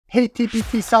Hey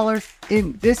TPT sellers,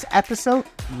 in this episode,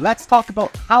 let's talk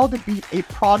about how to beat a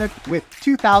product with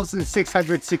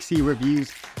 2,660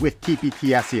 reviews with Tpt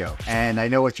Seo. And I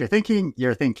know what you're thinking.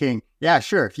 You're thinking, yeah,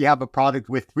 sure, if you have a product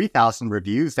with 3,000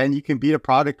 reviews, then you can beat a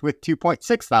product with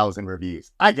 2.6 thousand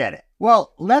reviews. I get it.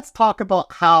 Well, let's talk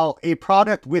about how a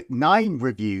product with 9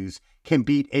 reviews can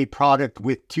beat a product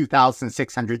with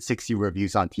 2,660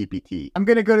 reviews on TPT. I'm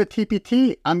going to go to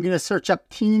TPT. I'm going to search up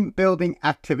team building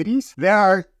activities. There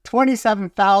are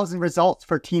 27,000 results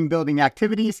for team building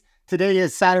activities. Today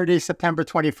is Saturday, September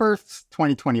 21st,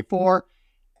 2024.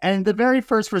 And the very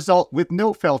first result with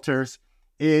no filters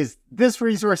is this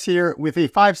resource here with a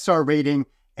 5-star rating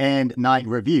and 9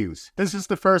 reviews. This is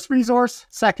the first resource,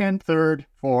 second, third,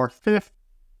 fourth, fifth.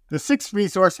 The 6th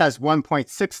resource has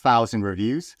 1.6 thousand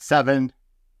reviews, 7,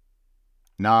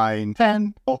 9,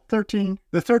 10, 13.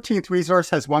 The 13th resource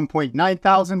has 1.9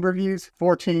 thousand reviews,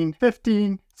 14,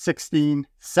 15, 16,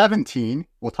 17.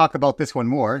 We'll talk about this one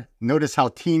more. Notice how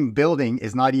team building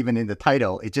is not even in the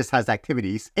title. It just has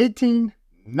activities. 18,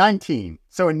 19.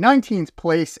 So in 19th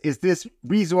place is this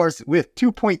resource with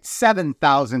 2.7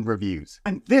 thousand reviews.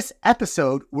 In this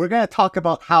episode, we're going to talk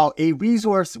about how a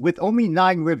resource with only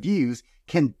 9 reviews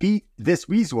can beat this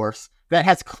resource that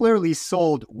has clearly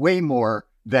sold way more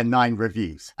than 9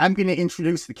 reviews. I'm going to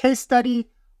introduce the case study.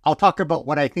 I'll talk about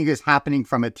what I think is happening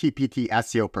from a TPT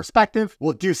SEO perspective.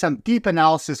 We'll do some deep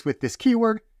analysis with this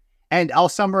keyword, and I'll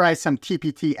summarize some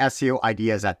TPT SEO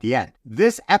ideas at the end.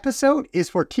 This episode is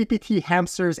for TPT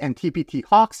hamsters and TPT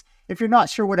hawks. If you're not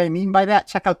sure what I mean by that,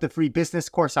 check out the free business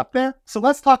course up there. So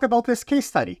let's talk about this case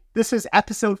study. This is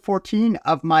episode 14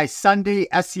 of my Sunday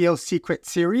SEO Secret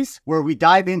series, where we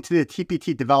dive into the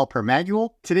TPT developer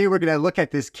manual. Today, we're going to look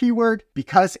at this keyword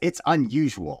because it's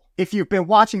unusual. If you've been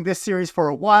watching this series for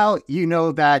a while, you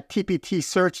know that TPT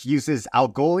search uses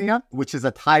Algolia, which is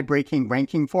a tie-breaking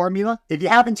ranking formula. If you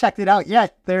haven't checked it out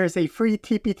yet, there is a free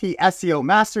TPT SEO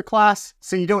masterclass,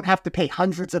 so you don't have to pay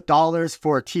hundreds of dollars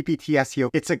for TPT SEO.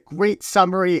 It's a great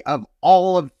summary of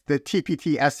all of the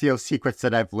TPT SEO secrets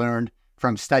that I've learned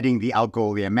from studying the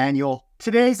Algolia manual.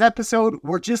 Today's episode,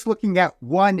 we're just looking at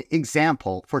one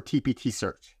example for TPT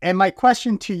search. And my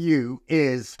question to you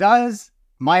is, does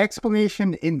my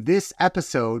explanation in this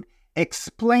episode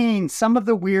explain some of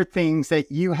the weird things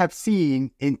that you have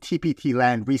seen in TPT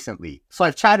land recently? So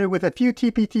I've chatted with a few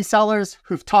TPT sellers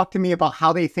who've talked to me about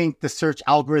how they think the search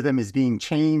algorithm is being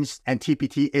changed and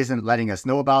TPT isn't letting us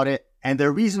know about it. And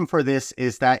their reason for this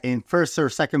is that in first or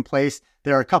second place,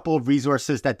 there are a couple of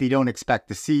resources that they don't expect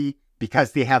to see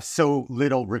because they have so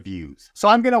little reviews. So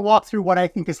I'm going to walk through what I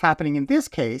think is happening in this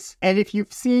case. And if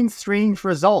you've seen strange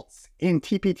results in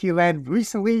TPT land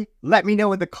recently, let me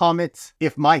know in the comments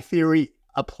if my theory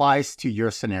applies to your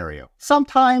scenario.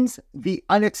 Sometimes the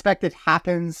unexpected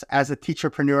happens as a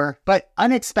teacherpreneur, but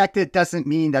unexpected doesn't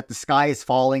mean that the sky is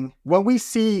falling. When we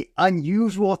see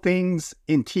unusual things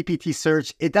in TPT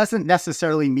search, it doesn't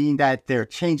necessarily mean that they're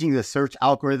changing the search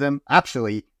algorithm.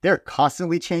 Actually, they're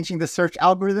constantly changing the search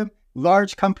algorithm.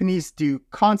 Large companies do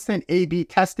constant A/B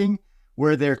testing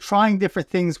where they're trying different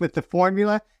things with the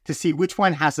formula to see which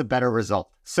one has a better result.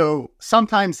 So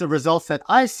sometimes the results that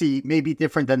I see may be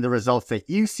different than the results that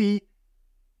you see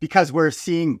because we're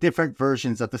seeing different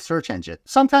versions of the search engine.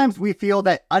 Sometimes we feel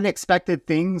that unexpected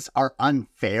things are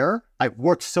unfair. I've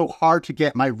worked so hard to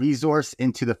get my resource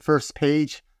into the first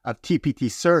page of TPT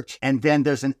search, and then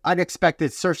there's an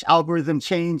unexpected search algorithm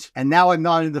change, and now I'm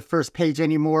not in the first page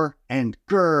anymore, and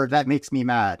grr, that makes me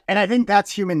mad. And I think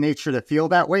that's human nature to feel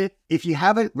that way. If you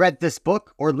haven't read this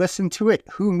book or listened to it,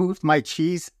 Who Moved My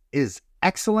Cheese is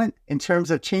excellent in terms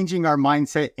of changing our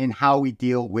mindset in how we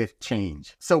deal with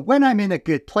change. So when I'm in a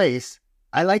good place,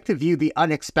 I like to view the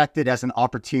unexpected as an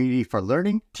opportunity for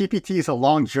learning. TPT is a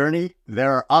long journey.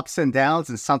 There are ups and downs,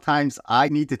 and sometimes I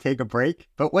need to take a break.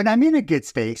 But when I'm in a good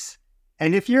space,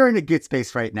 and if you're in a good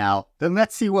space right now, then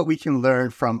let's see what we can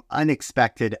learn from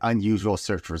unexpected, unusual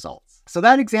search results. So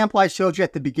that example I showed you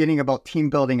at the beginning about team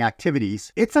building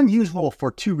activities, it's unusual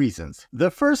for 2 reasons.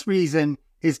 The first reason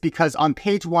is because on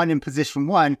page 1 in position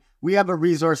 1, we have a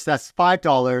resource that's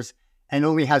 $5 and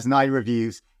only has 9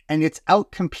 reviews. And it's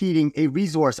out-competing a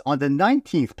resource on the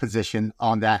 19th position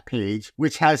on that page,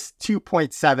 which has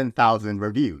 2.7 thousand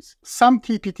reviews. Some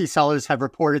TPT sellers have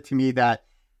reported to me that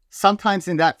sometimes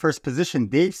in that first position,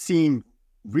 they've seen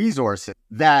resources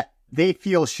that they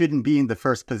feel shouldn't be in the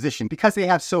first position because they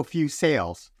have so few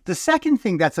sales. The second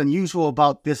thing that's unusual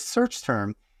about this search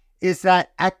term is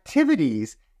that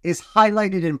activities is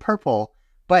highlighted in purple,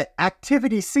 but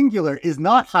activity singular is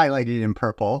not highlighted in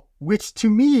purple, which to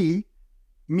me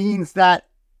means that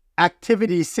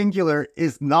activity singular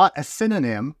is not a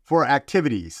synonym for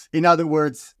activities. In other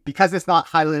words, because it's not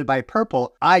highlighted by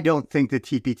purple, I don't think the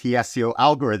Tpt Seo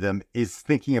algorithm is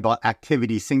thinking about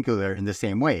activity singular in the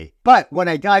same way. But when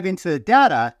I dive into the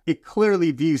data, it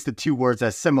clearly views the two words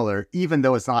as similar, even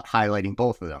though it's not highlighting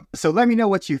both of them. So let me know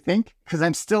what you think, because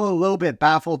I'm still a little bit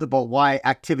baffled about why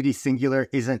activity singular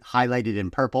isn't highlighted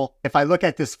in purple. If I look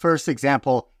at this first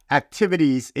example,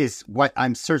 activities is what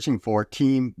I'm searching for,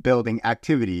 team building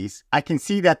activities. I can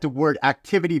see that the word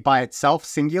activity by itself,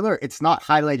 singular, it's not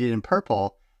highlighted in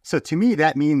purple. So to me,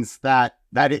 that means that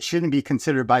it shouldn't be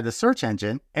considered by the search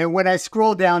engine. And when I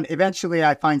scroll down, eventually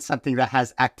I find something that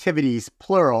has activities,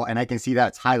 plural, and I can see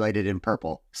that's highlighted in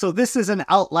purple. So this is an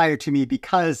outlier to me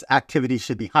because activity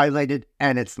should be highlighted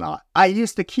and it's not. I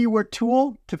used the keyword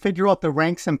tool to figure out the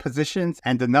ranks and positions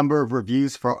and the number of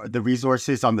reviews for the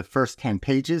resources on the first 10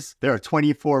 pages. There are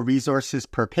 24 resources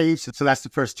per page, so that's the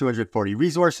first 240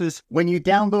 resources. When you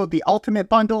download the Ultimate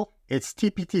Bundle, it's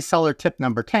TPT Seller tip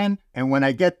number 10. And when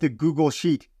I get the Google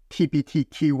Sheet TPT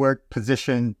keyword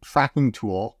position tracking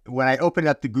tool, when I open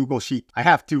up the Google Sheet, I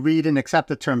have to read and accept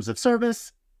the terms of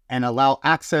service and allow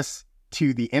access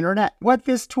to the internet. What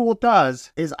this tool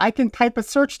does is I can type a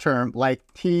search term like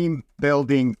team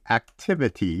building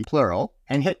activity, plural,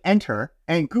 and hit enter,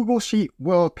 and Google Sheet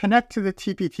will connect to the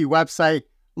TPT website,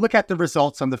 look at the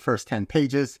results on the first 10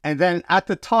 pages, and then at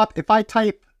the top, if I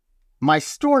type my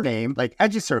store name, like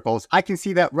EduCircles, I can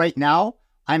see that right now,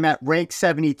 I'm at rank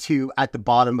 72 at the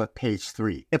bottom of page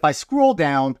 3. If I scroll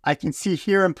down, I can see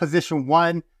here in position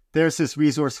 1, there's this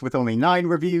resource with only 9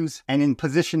 reviews. And in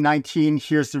position 19,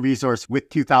 here's the resource with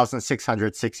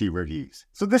 2,660 reviews.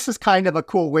 So this is kind of a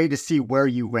cool way to see where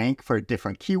you rank for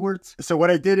different keywords. So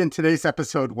what I did in today's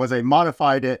episode was I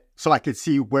modified it so I could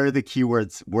see where the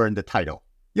keywords were in the title.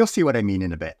 You'll see what I mean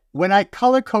in a bit. When I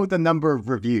color code the number of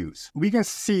reviews, we can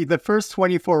see the first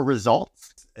 24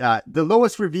 results. The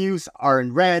lowest reviews are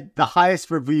in red, the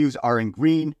highest reviews are in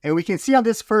green. And we can see on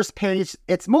this first page,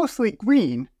 it's mostly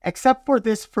green, except for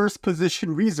this first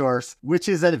position resource, which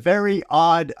is a very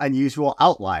odd, unusual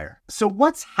outlier. So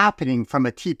what's happening from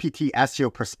a TPT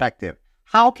SEO perspective?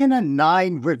 How can a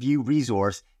 9 review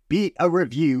resource beat a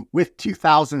review with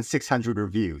 2,600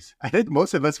 reviews? I think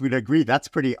most of us would agree that's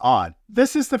pretty odd.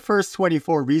 This is the first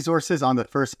 24 resources on the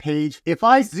first page. If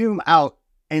I zoom out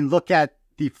and look at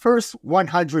the first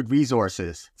 100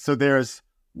 resources, so there's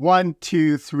 4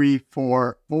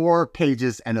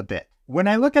 pages and a bit. When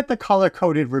I look at the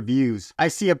color-coded reviews, I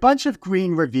see a bunch of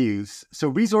green reviews, so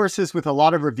resources with a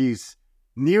lot of reviews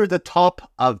near the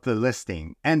top of the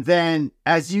listing. And then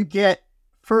as you get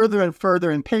further and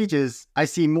further in pages, I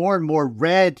see more and more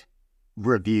red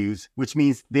reviews, which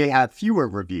means they have fewer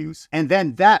reviews. And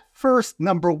then that first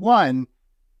number 1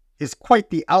 is quite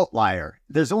the outlier.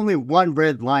 There's only one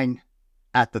red line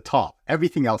at the top.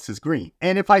 Everything else is green.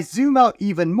 And if I zoom out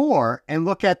even more and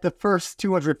look at the first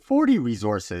 240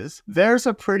 resources, there's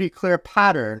a pretty clear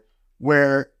pattern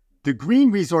where the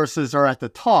green resources are at the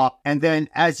top. And then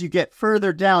as you get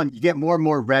further down, you get more and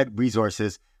more red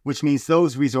resources, which means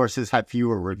those resources have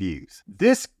fewer reviews.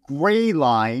 This gray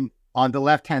line on the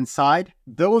left-hand side,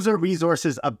 those are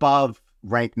resources above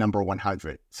rank number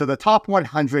 100. So the top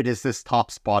 100 is this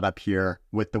top spot up here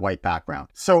with the white background.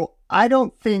 So I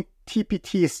don't think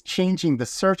TPT is changing the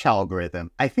search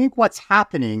algorithm. I think what's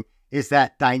happening is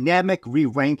that dynamic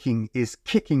re-ranking is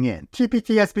kicking in.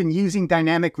 TPT has been using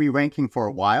dynamic re-ranking for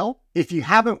a while. If you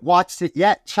haven't watched it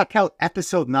yet, check out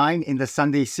episode 9 in the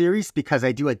Sunday series because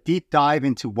I do a deep dive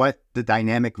into what the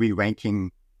dynamic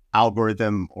re-ranking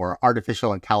algorithm or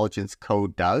artificial intelligence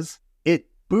code does. It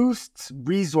boosts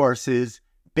resources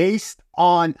based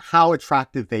on how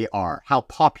attractive they are, how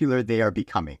popular they are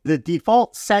becoming. The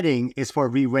default setting is for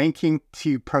re-ranking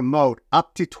to promote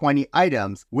up to 20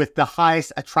 items with the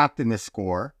highest attractiveness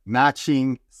score,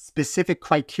 matching specific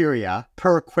criteria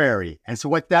per query. And so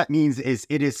what that means is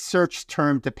it is search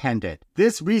term dependent.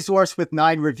 This resource with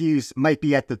 9 reviews might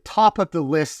be at the top of the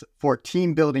list for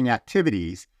team building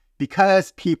activities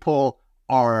because people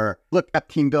are look up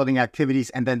team building activities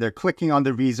and then they're clicking on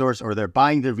the resource or they're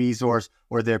buying the resource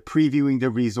or they're previewing the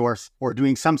resource or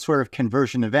doing some sort of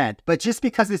conversion event. But just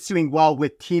because it's doing well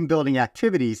with team building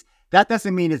activities, that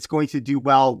doesn't mean it's going to do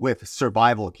well with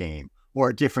survival game or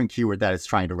a different keyword that it's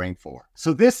trying to rank for.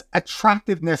 So this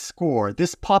attractiveness score,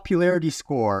 this popularity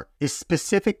score is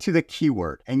specific to the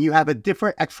keyword and you have a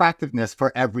different attractiveness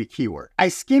for every keyword. I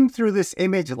skimmed through this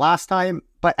image last time,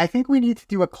 but I think we need to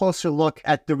do a closer look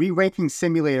at the re-ranking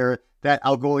simulator that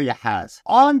Algolia has.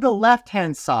 On the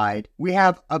left-hand side, we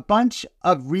have a bunch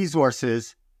of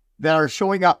resources that are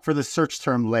showing up for the search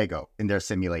term Lego in their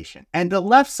simulation. And the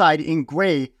left side in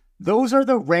gray, Those are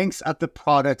the ranks of the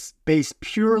products based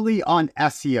purely on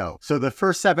SEO. So the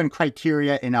first 7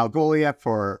 criteria in Algolia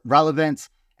for relevance,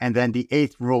 and then the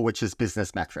 8th rule, which is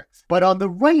business metrics. But on the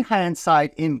right-hand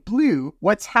side in blue,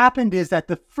 what's happened is that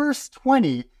the first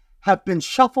 20 have been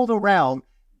shuffled around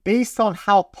based on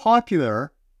how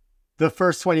popular the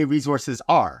first 20 resources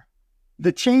are.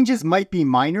 The changes might be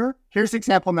minor. Here's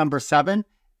example number 7,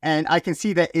 and I can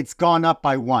see that it's gone up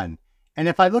by 1. And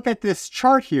if I look at this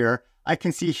chart here, I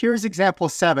can see here's example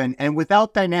 7, and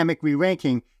without dynamic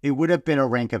re-ranking, it would have been a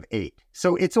rank of 8.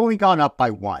 So it's only gone up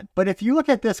by 1. But if you look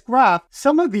at this graph,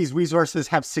 some of these resources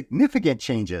have significant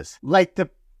changes. Like the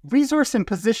resource in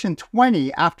position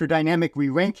 20 after dynamic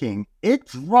re-ranking, it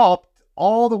dropped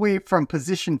all the way from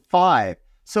position 5.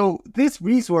 So this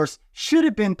resource should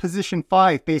have been position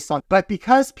 5 based on, but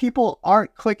because people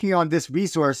aren't clicking on this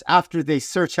resource after they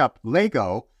search up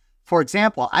Lego, for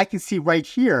example, I can see right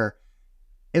here,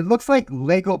 it looks like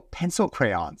Lego pencil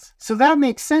crayons. So that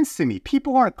makes sense to me.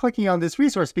 People aren't clicking on this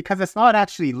resource because it's not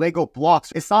actually Lego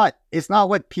blocks. It's not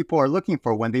what people are looking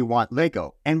for when they want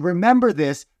Lego. And remember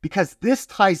this because this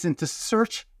ties into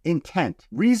search intent.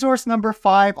 Resource number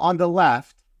 5 on the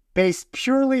left, based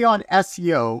purely on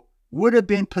SEO, would have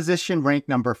been position rank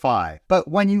number 5. But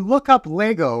when you look up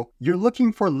Lego, you're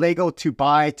looking for Lego to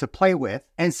buy, to play with.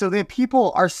 And so then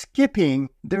people are skipping,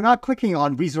 they're not clicking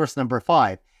on resource number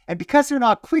 5. And because they're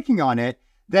not clicking on it,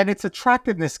 then its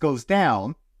attractiveness goes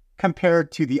down compared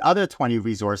to the other 20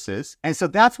 resources. And so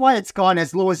that's why it's gone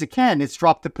as low as it can. It's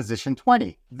dropped to position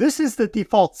 20. This is the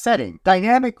default setting.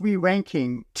 Dynamic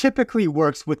re-ranking typically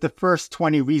works with the first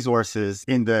 20 resources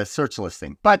in the search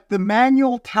listing. But the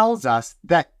manual tells us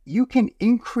that you can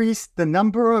increase the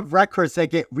number of records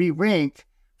that get re-ranked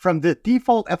from the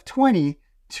default of 20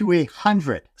 to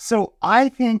 100. So I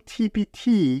think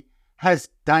TPT has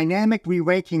dynamic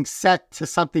re-ranking set to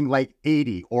something like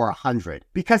 80 or 100.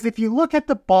 Because if you look at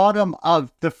the bottom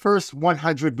of the first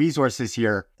 100 resources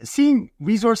here, seeing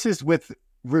resources with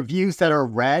reviews that are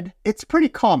red, it's pretty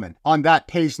common on that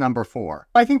page number 4.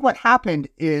 I think what happened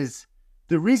is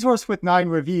the resource with 9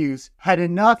 reviews had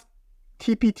enough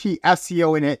TPT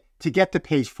SEO in it to get to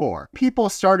page 4. People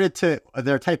started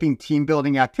they're typing team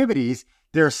building activities.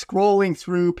 They're scrolling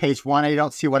through page 1. I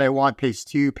don't see what I want. Page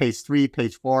 2, page 3,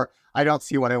 page 4. I don't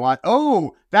see what I want.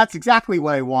 Oh, that's exactly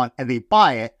what I want. And they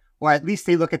buy it, or at least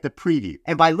they look at the preview.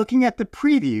 And by looking at the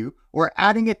preview or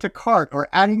adding it to cart or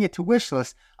adding it to wish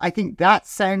list, I think that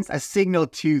sends a signal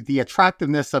to the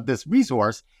attractiveness of this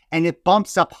resource and it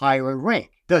bumps up higher in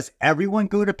rank. Does everyone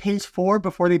go to page 4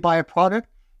 before they buy a product?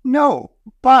 No,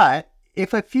 but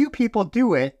if a few people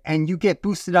do it and you get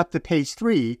boosted up to page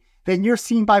 3, then you're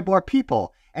seen by more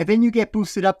people. And then you get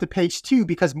boosted up to page 2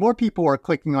 because more people are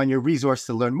clicking on your resource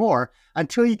to learn more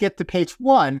until you get to page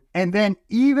 1. And then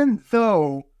even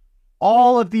though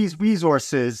all of these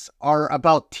resources are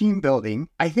about team building,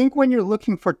 I think when you're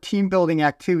looking for team building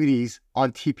activities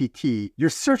on TPT, you're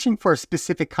searching for a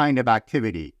specific kind of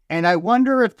activity. And I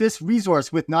wonder if this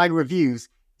resource with 9 reviews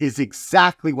is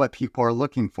exactly what people are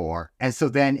looking for. And so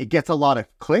then it gets a lot of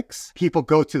clicks. People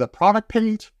go to the product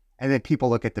page, and then people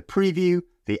look at the preview,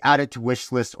 they add it to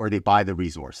wish list, or they buy the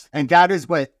resource. And that is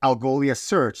what Algolia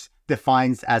Search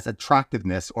defines as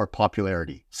attractiveness or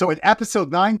popularity. So in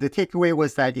episode 9, the takeaway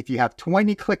was that if you have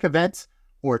 20 click events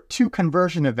or 2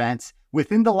 conversion events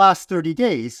within the last 30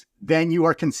 days, then you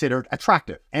are considered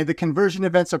attractive. And the conversion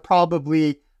events are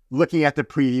probably looking at the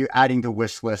preview, adding the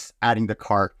wish list, adding the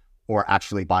cart, or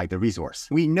actually buy the resource.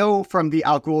 We know from the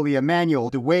Algolia manual,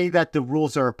 the way that the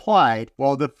rules are applied,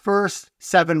 well, the first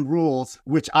 7 rules,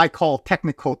 which I call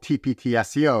technical TPT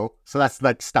SEO, so that's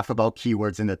like stuff about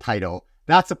keywords in the title,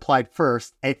 that's applied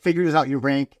first. It figures out your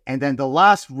rank. And then the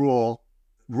last rule,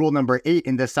 rule number 8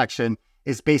 in this section,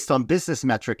 is based on business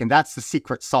metric. And that's the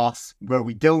secret sauce where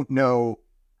we don't know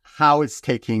how it's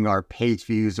taking our page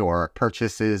views or our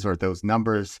purchases or those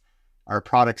numbers, our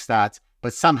product stats,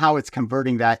 but somehow it's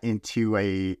converting that into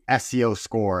a SEO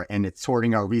score and it's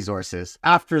sorting our resources.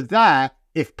 After that,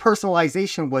 if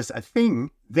personalization was a thing,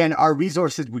 then our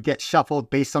resources would get shuffled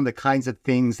based on the kinds of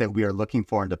things that we are looking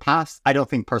for in the past. I don't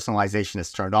think personalization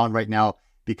is turned on right now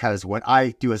because when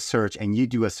I do a search and you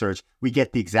do a search, we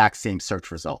get the exact same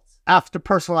search results. After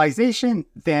personalization,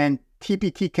 then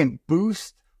TPT can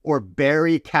boost or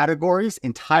bury categories,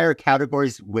 entire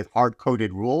categories with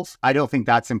hard-coded rules. I don't think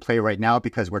that's in play right now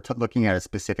because we're looking at a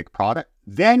specific product.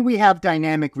 Then we have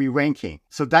dynamic re-ranking.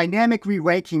 So dynamic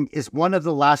re-ranking is one of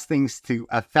the last things to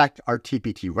affect our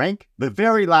TPT rank. The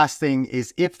very last thing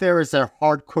is if there is a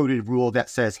hard-coded rule that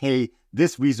says, hey,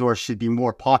 this resource should be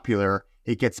more popular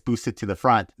it gets boosted to the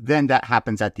front, then that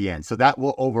happens at the end. So that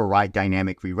will override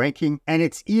dynamic re-ranking. And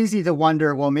it's easy to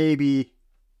wonder, well, maybe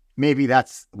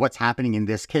that's what's happening in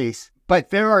this case. But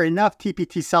there are enough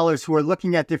TPT sellers who are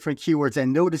looking at different keywords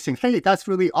and noticing, hey, that's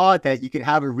really odd that you could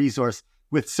have a resource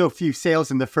with so few sales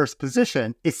in the first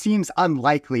position. It seems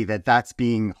unlikely that that's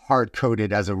being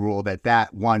hard-coded as a rule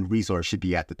that one resource should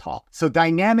be at the top. So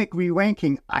dynamic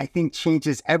re-ranking, I think,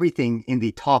 changes everything in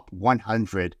the top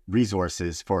 100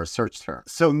 resources for a search term.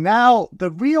 So now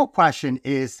the real question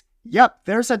is, yep,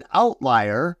 there's an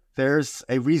outlier. There's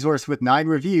a resource with 9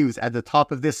 reviews at the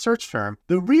top of this search term.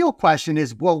 The real question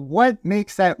is, well, what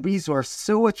makes that resource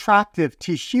so attractive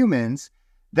to humans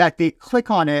that they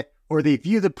click on it, or they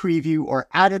view the preview, or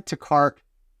add it to cart,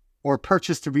 or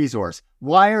purchase the resource?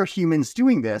 Why are humans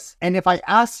doing this? And if I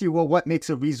ask you, well, what makes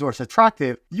a resource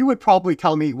attractive? You would probably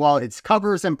tell me, well, it's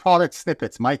covers and product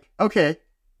snippets, Mike. Okay,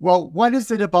 well, what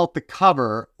is it about the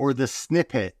cover or the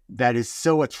snippet that is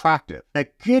so attractive? A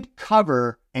good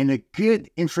cover and a good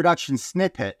introduction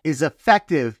snippet is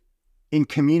effective in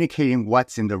communicating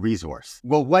what's in the resource.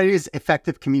 Well, what is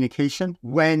effective communication?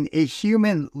 When a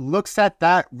human looks at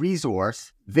that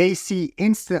resource, they see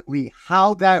instantly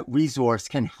how that resource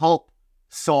can help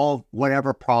solve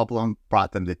whatever problem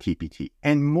brought them to TPT.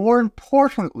 And more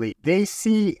importantly, they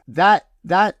see that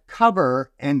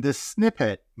cover and the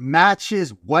snippet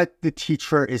matches what the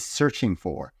teacher is searching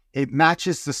for. It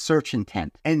matches the search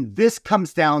intent. And this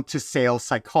comes down to sales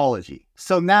psychology.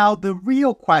 So now the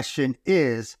real question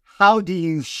is, how do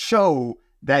you show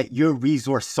that your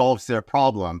resource solves their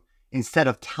problem instead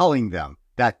of telling them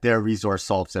that their resource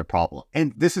solves their problem?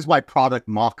 And this is why product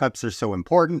mockups are so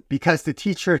important, because the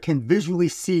teacher can visually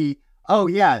see, oh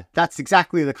yeah, that's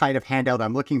exactly the kind of handout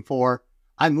I'm looking for.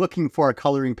 I'm looking for a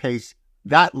coloring page.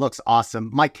 That looks awesome.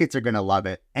 My kids are going to love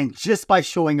it. And just by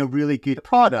showing a really good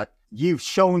product, you've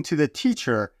shown to the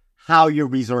teacher how your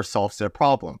resource solves their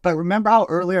problem. But remember how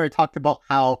earlier I talked about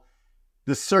how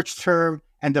the search term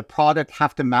and the product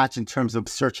have to match in terms of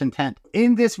search intent?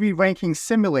 In this re-ranking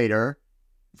simulator,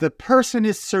 the person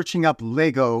is searching up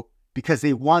Lego because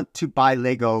they want to buy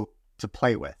Lego to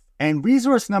play with. And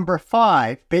resource number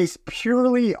 5, based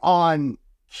purely on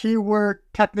keyword,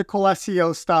 technical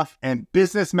SEO stuff, and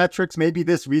business metrics, maybe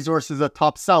this resource is a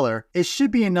top seller, it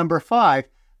should be in number 5,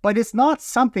 but it's not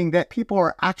something that people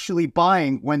are actually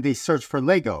buying when they search for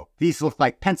Lego. These look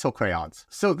like pencil crayons.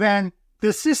 So then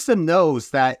the system knows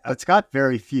that it's got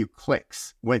very few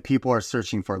clicks when people are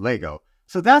searching for Lego.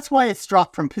 So that's why it's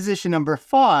dropped from position number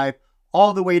 5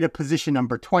 all the way to position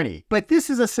number 20. But this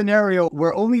is a scenario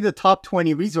where only the top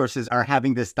 20 resources are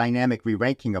having this dynamic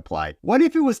re-ranking applied. What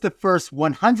if it was the first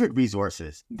 100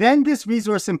 resources? Then this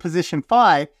resource in position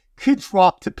 5 could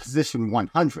drop to position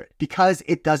 100 because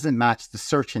it doesn't match the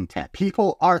search intent.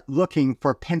 People aren't looking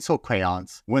for pencil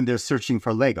crayons when they're searching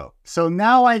for Lego. So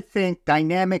now I think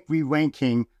dynamic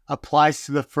re-ranking applies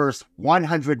to the first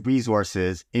 100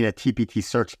 resources in a TPT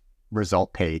search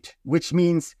result page, which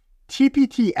means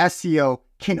TPT SEO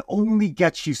can only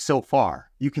get you so far.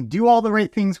 You can do all the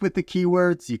right things with the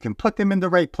keywords, you can put them in the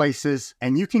right places,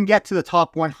 and you can get to the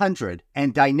top 100,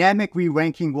 and dynamic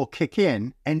re-ranking will kick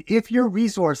in. And if your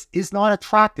resource is not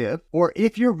attractive, or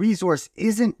if your resource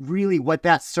isn't really what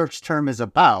that search term is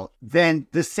about, then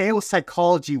the sales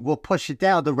psychology will push it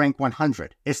down to rank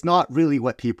 100. It's not really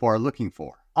what people are looking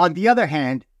for. On the other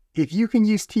hand, if you can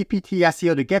use TPT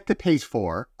SEO to get to page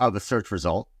 4 of a search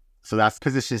result, so that's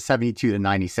position 72 to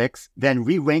 96, then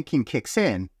re-ranking kicks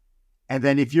in. And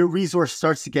then if your resource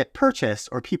starts to get purchased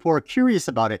or people are curious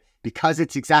about it because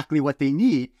it's exactly what they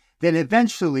need, then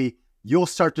eventually you'll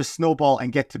start to snowball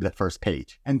and get to the first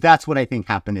page. And that's what I think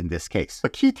happened in this case. The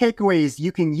key takeaway is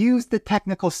you can use the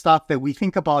technical stuff that we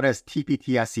think about as TPT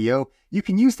SEO. You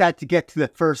can use that to get to the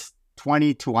first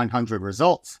 20 to 100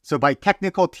 results. So by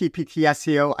technical TPT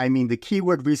SEO, I mean the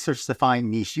keyword research to find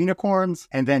niche unicorns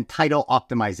and then title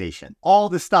optimization. All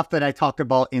the stuff that I talked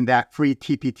about in that free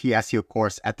TPT SEO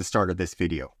course at the start of this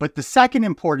video. But the second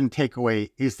important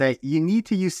takeaway is that you need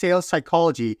to use sales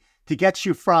psychology to get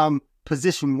you from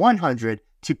position 100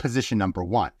 to position number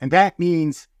 1. And that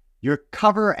means your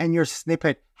cover and your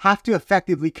snippet have to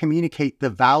effectively communicate the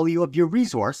value of your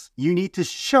resource. You need to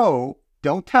show,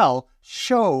 don't tell,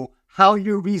 show how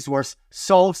your resource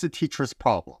solves the teacher's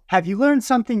problem. Have you learned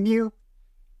something new?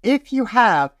 If you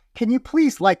have, can you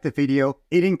please like the video?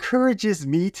 It encourages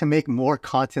me to make more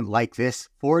content like this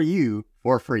for you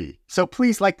for free. So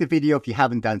please like the video if you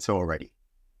haven't done so already.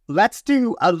 Let's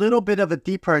do a little bit of a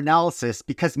deeper analysis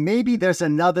because maybe there's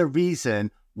another reason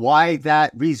why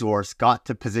that resource got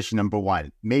to position number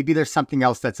 1. Maybe there's something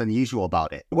else that's unusual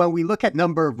about it. When we look at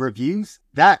number of reviews,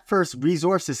 that first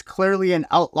resource is clearly an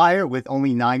outlier with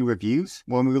only 9 reviews.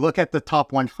 When we look at the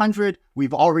top 100,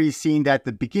 we've already seen that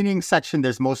the beginning section,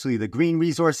 there's mostly the green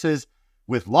resources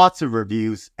with lots of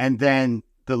reviews, and then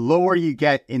the lower you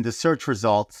get in the search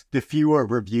results, the fewer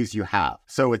reviews you have.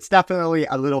 So it's definitely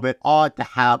a little bit odd to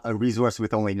have a resource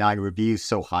with only 9 reviews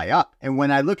so high up. And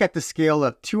when I look at the scale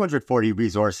of 240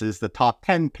 resources, the top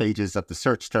 10 pages of the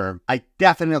search term, I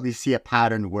definitely see a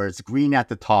pattern where it's green at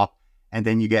the top, and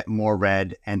then you get more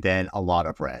red, and then a lot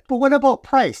of red. But what about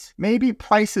price? Maybe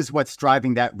price is what's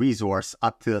driving that resource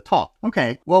up to the top.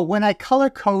 Okay, well, when I color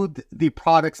code the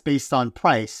products based on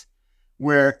price,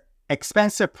 where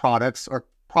expensive products or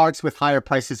products with higher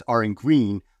prices are in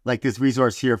green, like this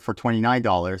resource here for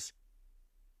 $29.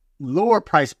 Lower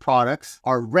priced products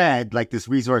are red, like this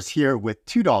resource here with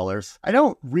 $2. I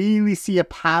don't really see a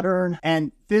pattern.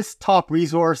 And this top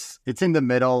resource, it's in the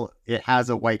middle. It has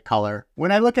a white color.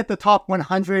 When I look at the top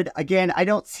 100, again, I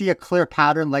don't see a clear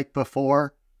pattern like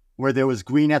before, where there was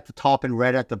green at the top and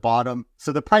red at the bottom.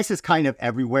 So the price is kind of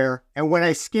everywhere. And when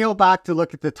I scale back to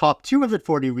look at the top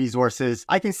 240 resources,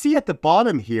 I can see at the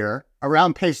bottom here,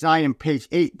 around page 9 and page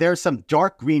 8, there's some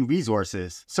dark green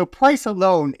resources. So price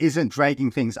alone isn't dragging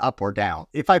things up or down.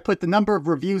 If I put the number of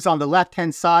reviews on the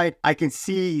left-hand side, I can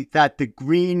see that the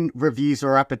green reviews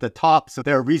are up at the top. So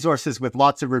there are resources with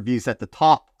lots of reviews at the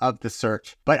top of the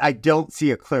search, but I don't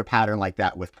see a clear pattern like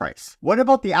that with price. What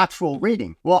about the actual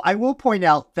rating? Well, I will point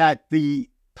out that the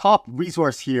top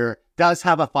resource here does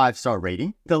have a 5-star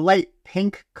rating. The light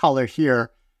pink color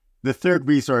here, the third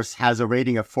resource, has a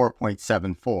rating of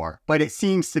 4.74, but it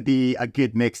seems to be a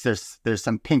good mix. There's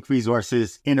some pink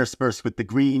resources interspersed with the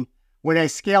green. When I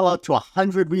scale out to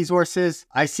 100 resources,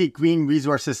 I see green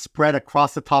resources spread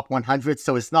across the top 100,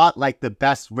 so it's not like the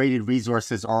best rated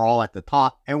resources are all at the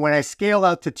top. And when I scale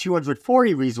out to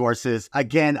 240 resources,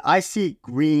 again, I see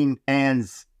green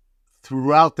ends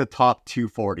throughout the top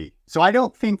 240. So I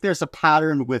don't think there's a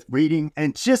pattern with rating.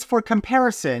 And just for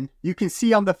comparison, you can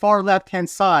see on the far left-hand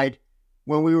side,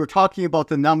 when we were talking about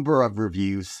the number of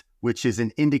reviews, which is an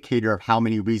indicator of how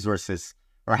many resources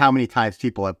or how many times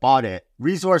people have bought it,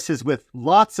 resources with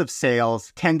lots of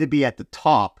sales tend to be at the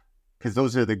top because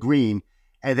those are the green.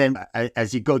 And then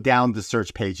as you go down the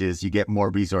search pages, you get more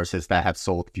resources that have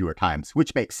sold fewer times,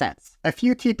 which makes sense. A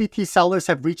few TPT sellers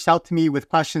have reached out to me with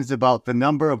questions about the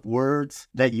number of words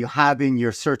that you have in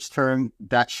your search term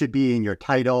that should be in your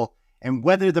title, and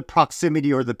whether the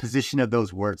proximity or the position of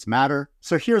those words matter.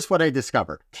 So here's what I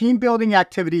discovered. Team building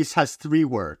activities has 3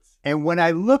 words. And when I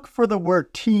look for the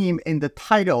word team in the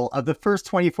title of the first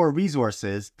 24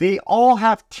 resources, they all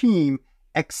have team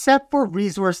except for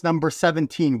resource number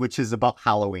 17, which is about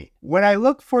Halloween. When I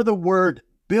look for the word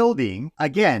building,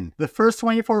 again, the first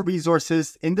 24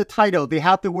 resources in the title, they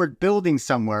have the word building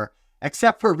somewhere,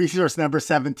 except for resource number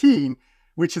 17,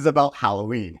 which is about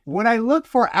Halloween. When I look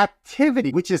for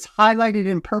activity, which is highlighted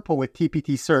in purple with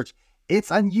TPT search,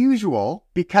 it's unusual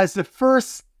because the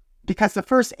first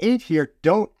 8 here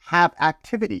don't have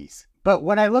activities. But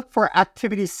when I look for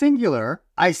activity singular,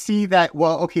 I see that,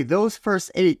 well, okay, those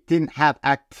first 8 didn't have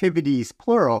activities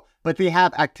plural, but they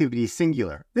have activities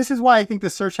singular. This is why I think the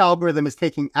search algorithm is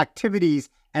taking activities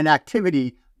and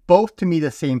activity both to mean the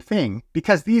same thing,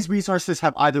 because these resources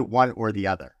have either one or the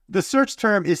other. The search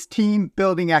term is team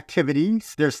building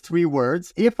activities. There's 3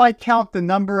 words. If I count the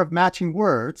number of matching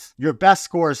words, your best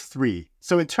score is 3.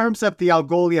 So in terms of the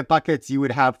Algolia buckets, you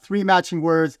would have 3 matching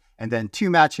words and then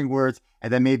 2 matching words,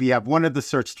 and then maybe you have one of the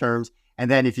search terms. And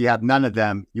then if you have none of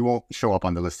them, you won't show up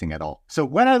on the listing at all. So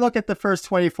when I look at the first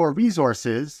 24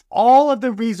 resources, all of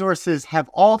the resources have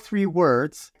all 3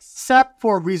 words, except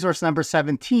for resource number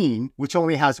 17, which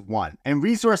only has 1. And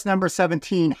resource number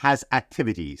 17 has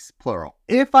activities, plural.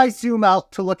 If I zoom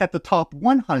out to look at the top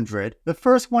 100, the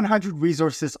first 100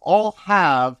 resources all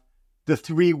have the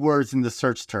 3 words in the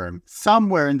search term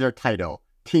somewhere in their title: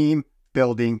 team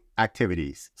building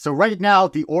activities. So right now,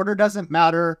 the order doesn't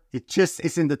matter. It just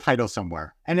is in the title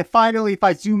somewhere. And then finally, if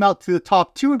I zoom out to the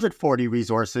top 240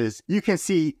 resources, you can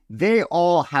see they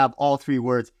all have all 3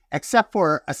 words, except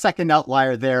for a second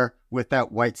outlier there with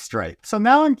that white stripe. So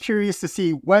now I'm curious to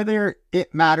see whether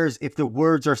it matters if the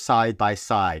words are side by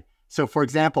side. So for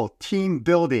example, team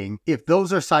building, if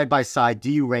those are side by side,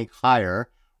 do you rank higher?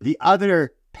 The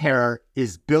other pair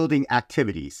is building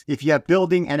activities. If you have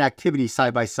building and activity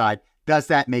side by side, does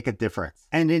that make a difference?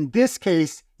 And in this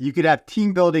case, you could have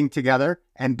team building together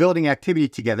and building activity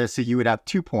together, so you would have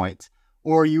 2 points.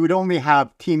 Or you would only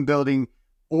have team building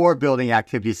or building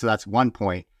activity, so that's 1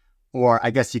 point. Or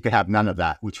I guess you could have none of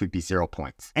that, which would be 0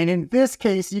 points. And in this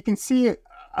case, you can see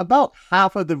about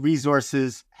half of the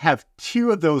resources have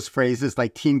two of those phrases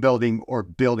like team building or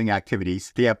building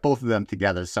activities. They have both of them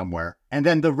together somewhere. And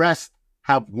then the rest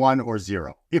have 1 or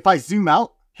 0. If I zoom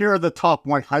out, here are the top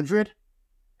 100.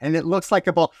 And it looks like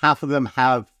about half of them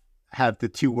have the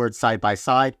two words side by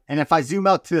side. And if I zoom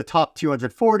out to the top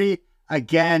 240,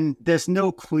 again, there's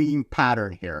no clean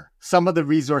pattern here. Some of the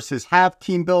resources have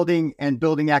team building and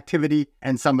building activity,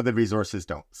 and some of the resources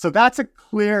don't. So that's a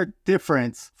clear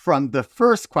difference from the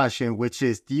first question, which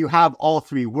is, do you have all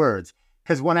three words?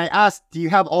 Because when I asked, do you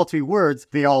have all three words?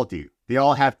 They all do. They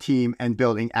all have team and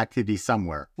building activity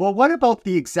somewhere. Well, what about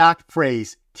the exact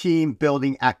phrase, team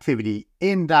building activity,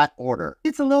 in that order?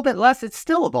 It's a little bit less. It's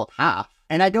still about half.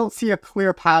 And I don't see a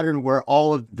clear pattern where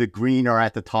all of the green are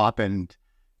at the top, and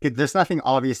there's nothing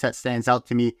obvious that stands out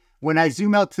to me. When I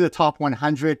zoom out to the top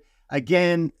 100,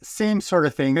 again, same sort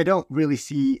of thing. I don't really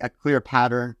see a clear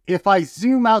pattern. If I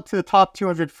zoom out to the top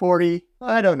 240,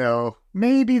 I don't know.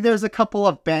 Maybe there's a couple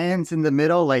of bands in the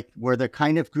middle, like where they're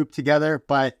kind of grouped together,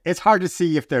 but it's hard to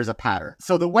see if there's a pattern.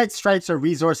 So the white stripes are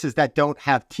resources that don't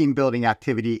have team building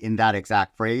activity in that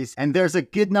exact phrase. And there's a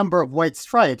good number of white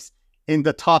stripes in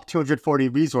the top 240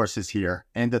 resources here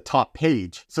and the top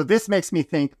page. So this makes me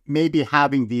think maybe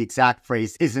having the exact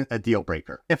phrase isn't a deal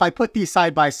breaker. If I put these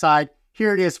side by side,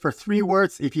 here it is for 3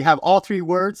 words. If you have all 3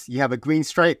 words, you have a green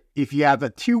stripe. If you have a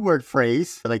 2-word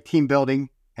phrase, like team building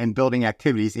and building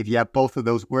activities, if you have both of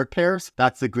those word pairs,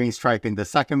 that's the green stripe in the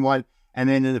second one. And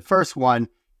then in the first one,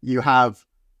 you have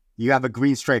a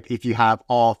green stripe if you have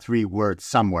all 3 words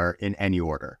somewhere in any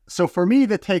order. So for me,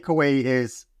 the takeaway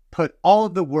is put all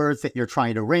of the words that you're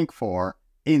trying to rank for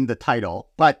in the title,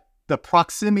 but the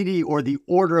proximity or the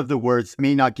order of the words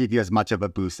may not give you as much of a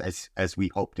boost as we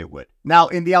hoped it would. Now,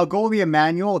 in the Algolia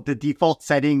manual, the default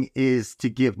setting is to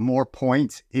give more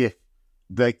points if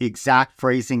the exact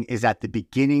phrasing is at the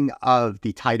beginning of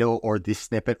the title or the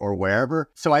snippet or wherever.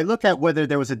 So I looked at whether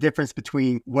there was a difference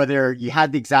between whether you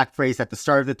had the exact phrase at the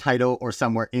start of the title or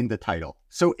somewhere in the title.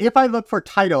 So if I look for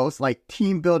titles like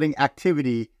team building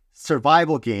activity,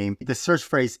 survival game, the search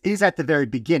phrase is at the very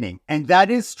beginning. And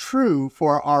that is true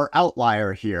for our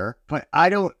outlier here, but I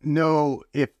don't know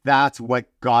if that's what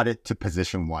got it to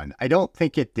position 1. I don't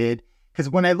think it did,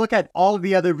 because when I look at all of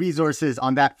the other resources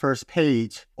on that first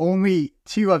page, only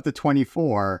 2 of the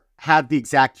 24 have the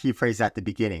exact key phrase at the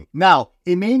beginning. Now,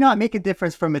 it may not make a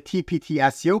difference from a TPT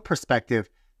SEO perspective,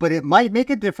 but it might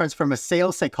make a difference from a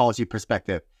sales psychology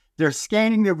perspective. They're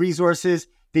scanning the resources,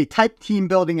 they type team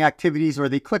building activities, or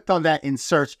they clicked on that in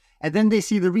search, and then they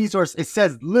see the resource. It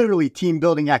says literally team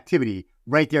building activity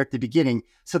right there at the beginning.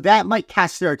 So that might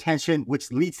catch their attention, which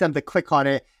leads them to click on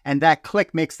it. And that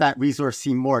click makes that resource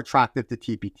seem more attractive to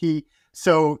TPT.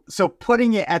 So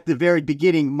putting it at the very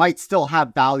beginning might still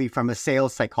have value from a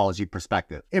sales psychology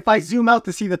perspective. If I zoom out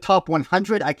to see the top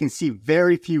 100, I can see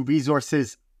very few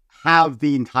resources have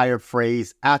the entire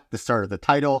phrase at the start of the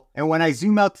title. And when I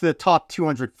zoom out to the top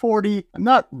 240, I'm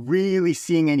not really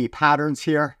seeing any patterns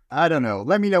here. I don't know.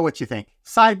 Let me know what you think.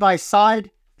 Side by side,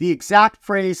 the exact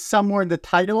phrase somewhere in the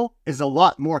title is a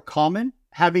lot more common.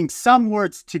 Having some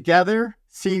words together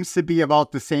seems to be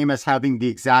about the same as having the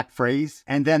exact phrase.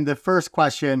 And then the first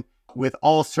question, with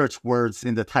all search words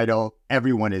in the title,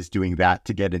 everyone is doing that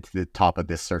to get into the top of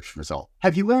this search result.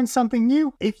 Have you learned something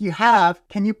new? If you have,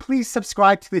 can you please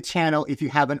subscribe to the channel if you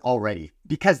haven't already?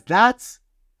 Because that's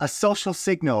a social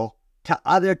signal to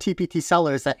other TPT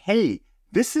sellers that, hey,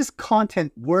 this is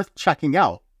content worth checking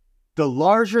out. The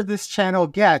larger this channel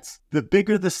gets, the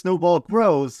bigger the snowball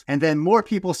grows, and then more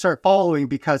people start following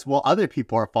because, well, other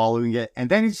people are following it. And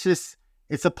then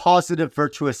it's a positive,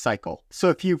 virtuous cycle. So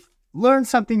if you've learned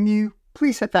something new,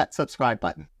 please hit that subscribe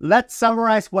button. Let's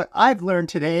summarize what I've learned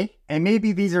today, and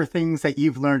maybe these are things that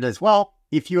you've learned as well.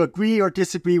 If you agree or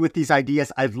disagree with these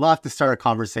ideas, I'd love to start a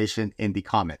conversation in the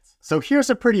comments. So here's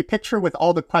a pretty picture with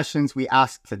all the questions we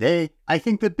asked today. I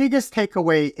think the biggest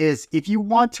takeaway is if you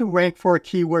want to rank for a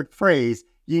keyword phrase,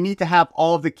 you need to have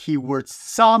all of the keywords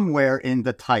somewhere in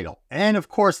the title. And of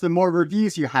course, the more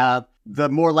reviews you have, the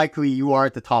more likely you are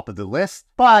at the top of the list.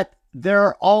 But there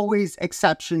are always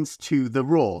exceptions to the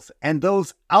rules, and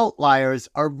those outliers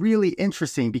are really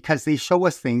interesting because they show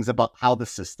us things about how the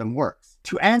system works.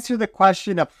 To answer the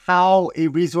question of how a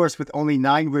resource with only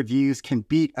 9 reviews can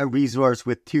beat a resource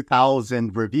with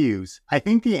 2,000 reviews, I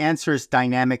think the answer is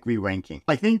dynamic re-ranking.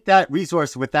 I think that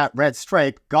resource with that red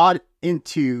stripe got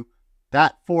into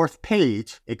that 4th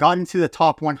page, it got into the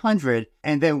top 100,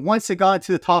 and then once it got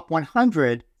into the top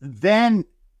 100, then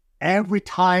every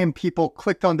time people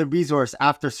clicked on the resource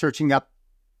after searching up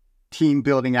team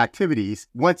building activities,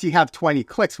 once you have 20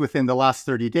 clicks within the last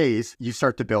 30 days, you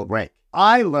start to build rank.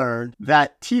 I learned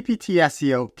that TPT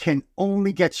SEO can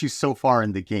only get you so far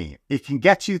in the game. It can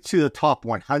get you to the top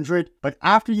 100, but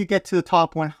after you get to the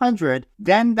top 100,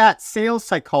 then that sales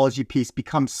psychology piece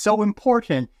becomes so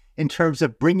important in terms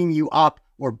of bringing you up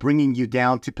or bringing you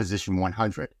down to position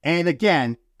 100. And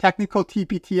again, technical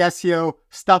TPT SEO,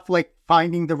 stuff like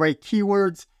finding the right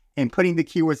keywords and putting the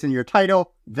keywords in your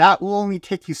title, that will only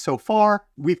take you so far.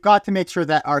 We've got to make sure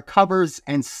that our covers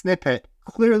and snippet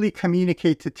clearly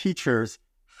communicate to teachers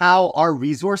how our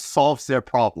resource solves their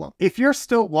problem. If you're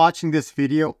still watching this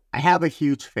video, I have a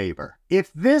huge favor.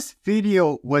 If this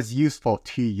video was useful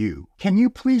to you, can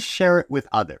you please share it with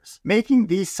others? Making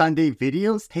these Sunday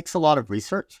videos takes a lot of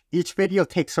research. Each video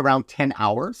takes around 10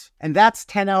 hours, and that's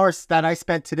 10 hours that I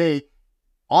spent today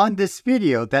on this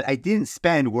video that I didn't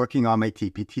spend working on my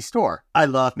TPT store. I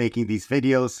love making these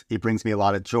videos. It brings me a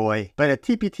lot of joy. But a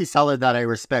TPT seller that I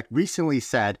respect recently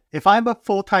said, if I'm a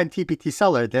full-time TPT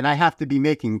seller, then I have to be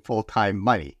making full-time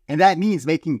money. And that means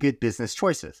making good business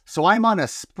choices. So I'm on a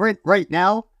sprint right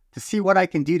now to see what I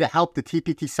can do to help the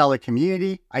TPT seller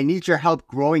community. I need your help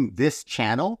growing this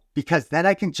channel because then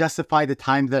I can justify the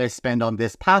time that I spend on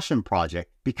this passion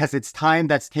project, because it's time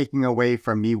that's taking away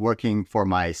from me working for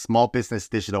my small business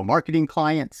digital marketing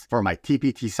clients, for my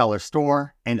TPT seller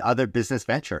store, and other business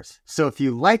ventures. So if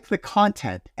you like the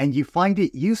content and you find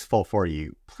it useful for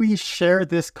you, please share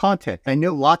this content. I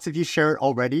know lots of you share it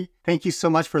already. Thank you so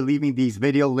much for leaving these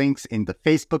video links in the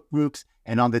Facebook groups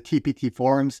and on the TPT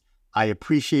forums. I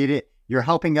appreciate it. You're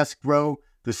helping us grow.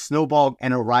 The snowball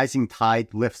and a rising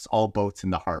tide lifts all boats in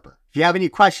the harbor. If you have any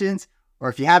questions, or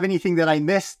if you have anything that I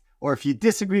missed, or if you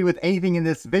disagree with anything in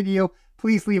this video,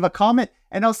 please leave a comment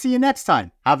and I'll see you next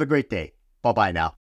time. Have a great day. Bye-bye now.